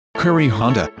Curry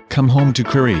Honda, come home to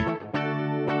Curry.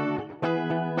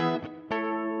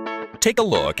 Take a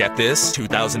look at this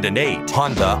 2008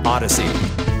 Honda Odyssey.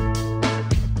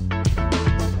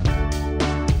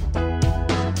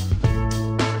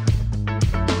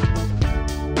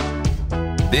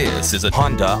 This is a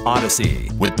Honda Odyssey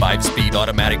with 5-speed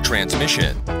automatic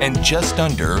transmission and just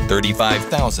under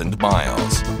 35,000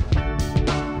 miles.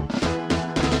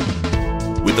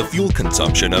 With a fuel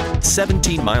consumption of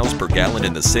 17 miles per gallon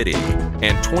in the city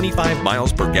and 25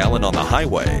 miles per gallon on the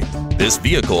highway, this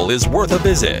vehicle is worth a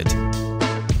visit.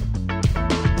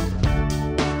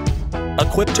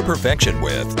 Equipped to perfection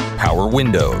with power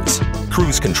windows,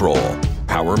 cruise control,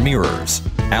 power mirrors,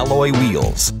 alloy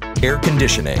wheels, air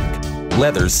conditioning,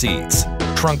 leather seats,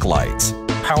 trunk lights,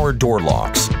 power door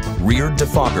locks, rear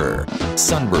defogger,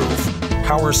 sunroof,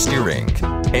 power steering,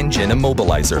 engine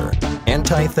immobilizer,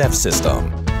 anti-theft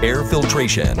system, air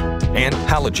filtration, and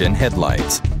halogen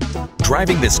headlights.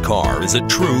 Driving this car is a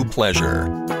true pleasure.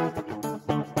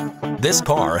 This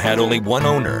car had only one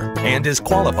owner and is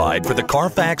qualified for the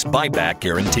Carfax buyback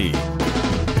guarantee.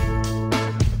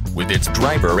 With its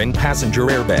driver and passenger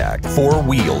airbag,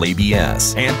 4-wheel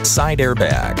ABS, and side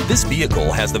airbag, this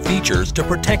vehicle has the features to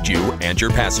protect you and your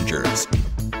passengers.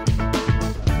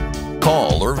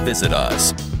 Call or visit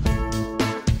us.